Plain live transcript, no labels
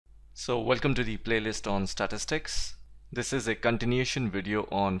So welcome to the playlist on statistics. This is a continuation video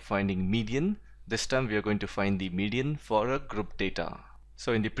on finding median. This time we are going to find the median for a group data.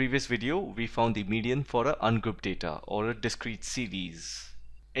 So in the previous video we found the median for a ungrouped data or a discrete series.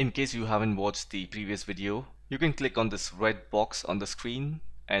 In case you haven't watched the previous video, you can click on this red box on the screen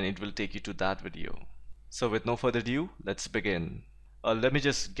and it will take you to that video. So with no further ado, let's begin. Let me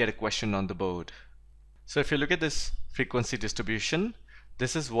just get a question on the board. So if you look at this frequency distribution,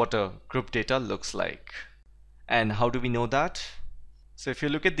 this is what a group data looks like. And how do we know that? So if you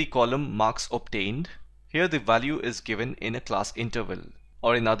look at the column marks obtained, here the value is given in a class interval,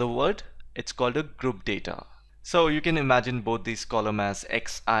 or in other words, it's called a group data. So you can imagine both these columns as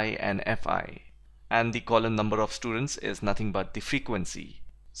xi and fi, and the column number of students is nothing but the frequency.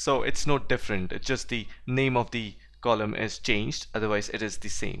 So it's no different, it's just the name of the column is changed, otherwise it is the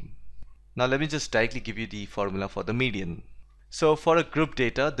same. Now let me just directly give you the formula for the median. So for a group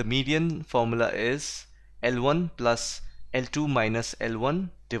data, the median formula is L1 plus L2 minus L1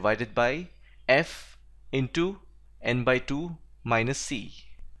 divided by F into n by 2 minus C.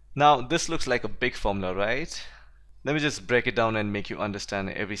 Now this looks like a big formula, right? Let me just break it down and make you understand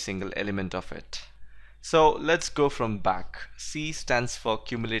every single element of it. So let's go from back. C stands for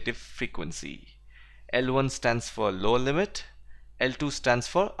cumulative frequency. L1 stands for lower limit. L2 stands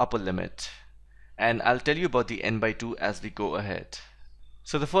for upper limit. And I'll tell you about the n by 2 as we go ahead.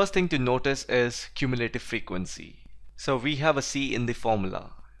 So the first thing to notice is cumulative frequency. So we have a C in the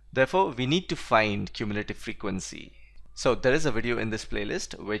formula. Therefore, we need to find cumulative frequency. So there is a video in this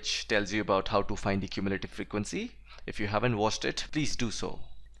playlist which tells you about how to find the cumulative frequency. If you haven't watched it, please do so.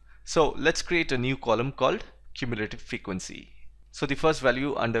 So let's create a new column called cumulative frequency. So the first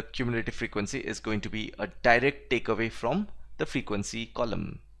value under cumulative frequency is going to be a direct takeaway from the frequency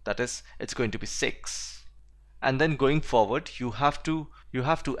column. That is, it's going to be 6. And then going forward, you have to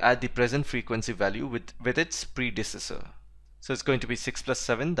add the present frequency value with its predecessor. So it's going to be 6 plus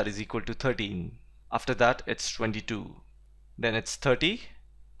 7, that is equal to 13. After that, it's 22. Then it's 30.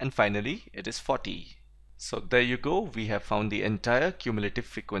 And finally, it is 40. So there you go, we have found the entire cumulative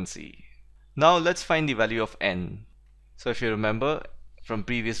frequency. Now let's find the value of n. So if you remember from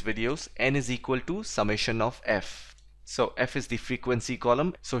previous videos, n is equal to summation of f. So f is the frequency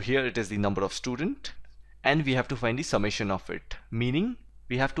column, so here it is the number of student, and we have to find the summation of it, meaning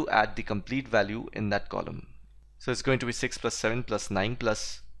we have to add the complete value in that column. So it's going to be 6 plus 7 plus 9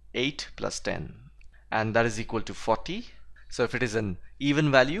 plus 8 plus 10, and that is equal to 40. So if it is an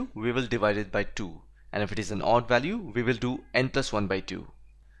even value, we will divide it by 2, and if it is an odd value, we will do n plus 1 by 2.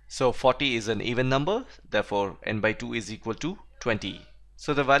 So 40 is an even number, therefore n by 2 is equal to 20.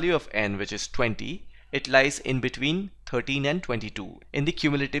 So the value of n, which is 20, it lies in between 13 and 22 in the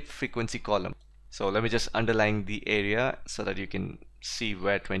cumulative frequency column. So let me just underline the area so that you can see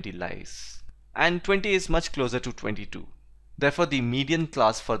where 20 lies. And 20 is much closer to 22. Therefore, the median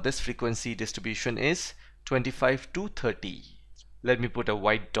class for this frequency distribution is 25 to 30. Let me put a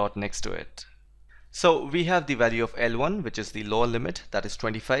white dot next to it. So we have the value of L1, which is the lower limit, that is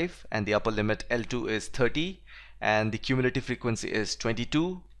 25, and the upper limit L2 is 30, and the cumulative frequency is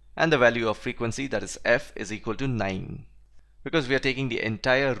 22. And the value of frequency, that is f, is equal to 9. Because we are taking the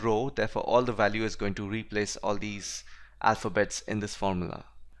entire row, therefore all the value is going to replace all these alphabets in this formula.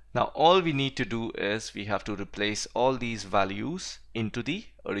 Now all we need to do is we have to replace all these values into the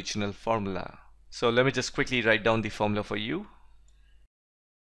original formula. So let me just quickly write down the formula for you.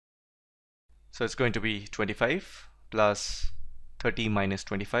 So it's going to be 25 plus 30 minus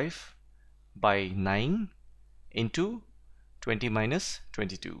 25 by 9 into 20 minus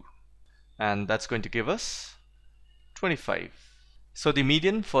 22, and that's going to give us 25. So the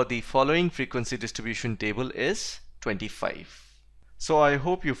median for the following frequency distribution table is 25. So I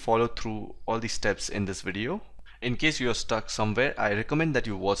hope you followed through all the steps in this video. In case you are stuck somewhere, I recommend that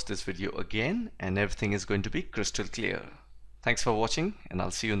you watch this video again and everything is going to be crystal clear. Thanks for watching, and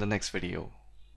I'll see you in the next video.